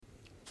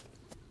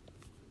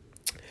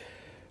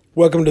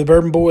Welcome to the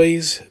Bourbon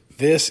Boys.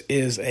 This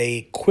is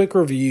a quick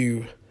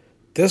review.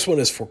 This one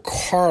is for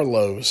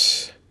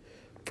Carlos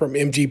from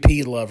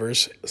MGP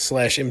Lovers /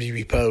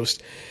 MGP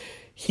Post.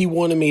 He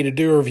wanted me to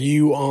do a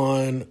review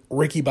on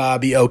Ricky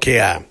Bobby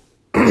OKI.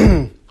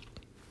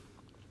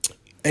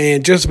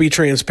 And just to be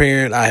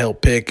transparent, I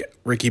helped pick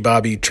Ricky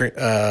Bobby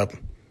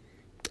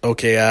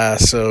OKI,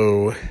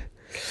 so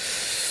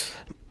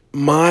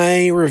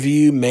my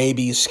review may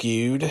be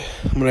skewed.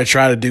 I'm going to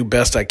try to do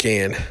best I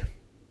can.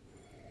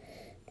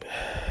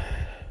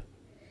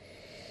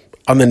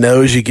 On the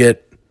nose, you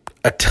get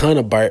a ton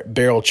of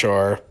barrel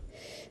char.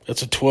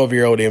 It's a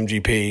 12-year-old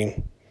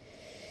MGP.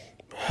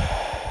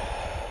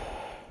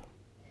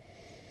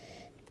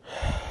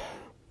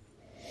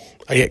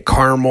 I get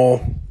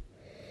caramel, a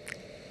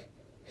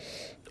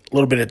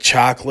little bit of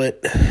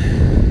chocolate,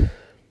 a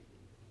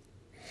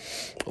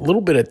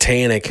little bit of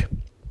tannic.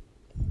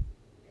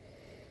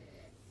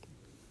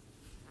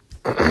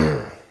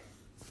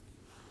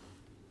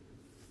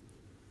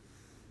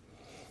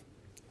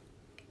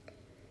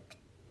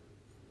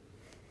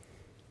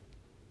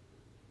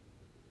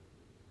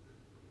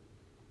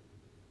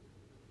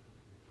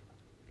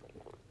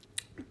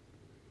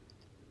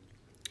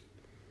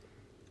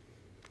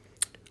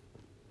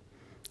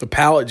 The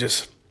palate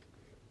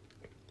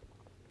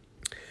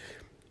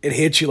it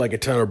hits you like a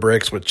ton of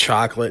bricks with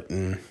chocolate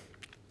and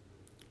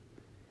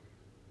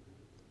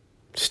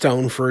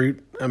stone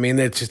fruit. I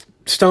mean,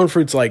 stone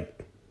fruit's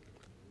like,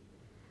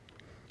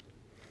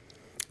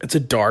 it's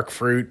a dark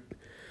fruit.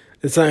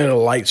 It's not a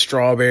light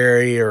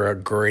strawberry or a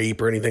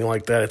grape or anything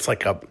like that. It's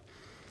like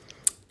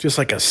just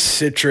like a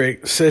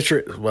citrus,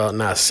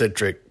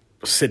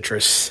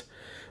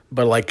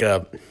 but like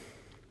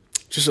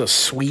just a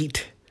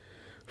sweet,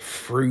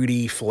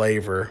 fruity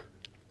flavor.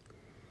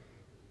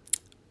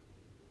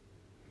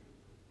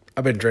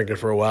 I've been drinking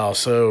for a while,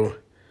 so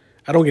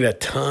I don't get a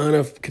ton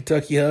of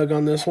Kentucky Hug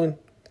on this one.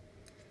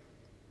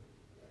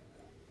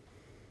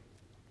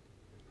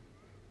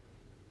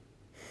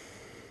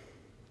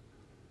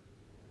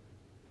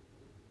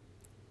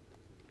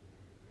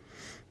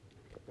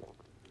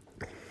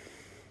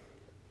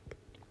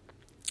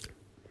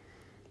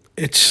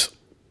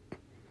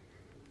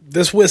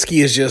 This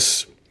whiskey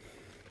is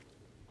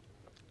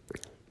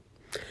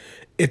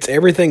it's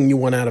everything you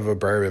want out of a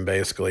bourbon,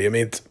 basically. I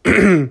mean,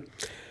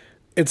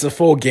 it's a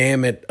full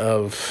gamut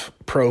of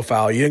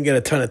profile. You don't get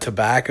a ton of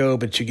tobacco,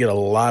 but you get a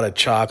lot of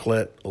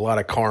chocolate, a lot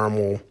of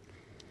caramel,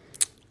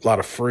 a lot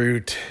of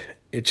fruit.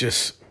 It's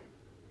just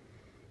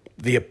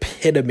the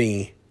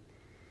epitome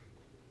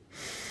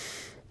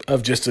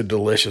of just a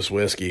delicious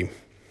whiskey.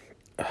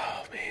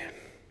 Oh, man.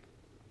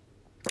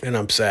 And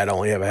I'm sad I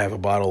only have a half a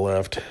bottle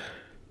left.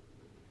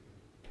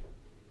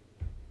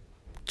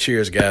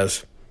 Cheers,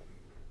 guys.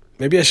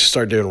 Maybe I should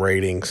start doing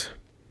ratings.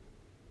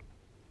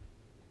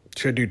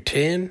 Should I do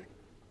 10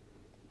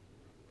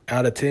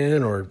 out of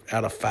 10 or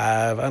out of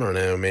 5? I don't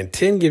know, man.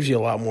 10 gives you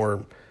a lot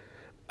more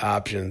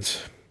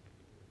options.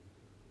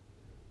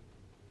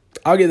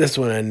 I'll give this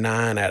one a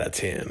 9 out of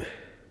 10.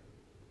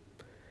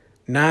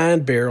 9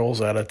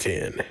 barrels out of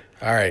 10.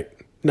 All right.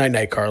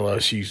 Night-night,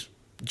 Carlos, you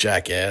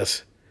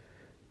jackass.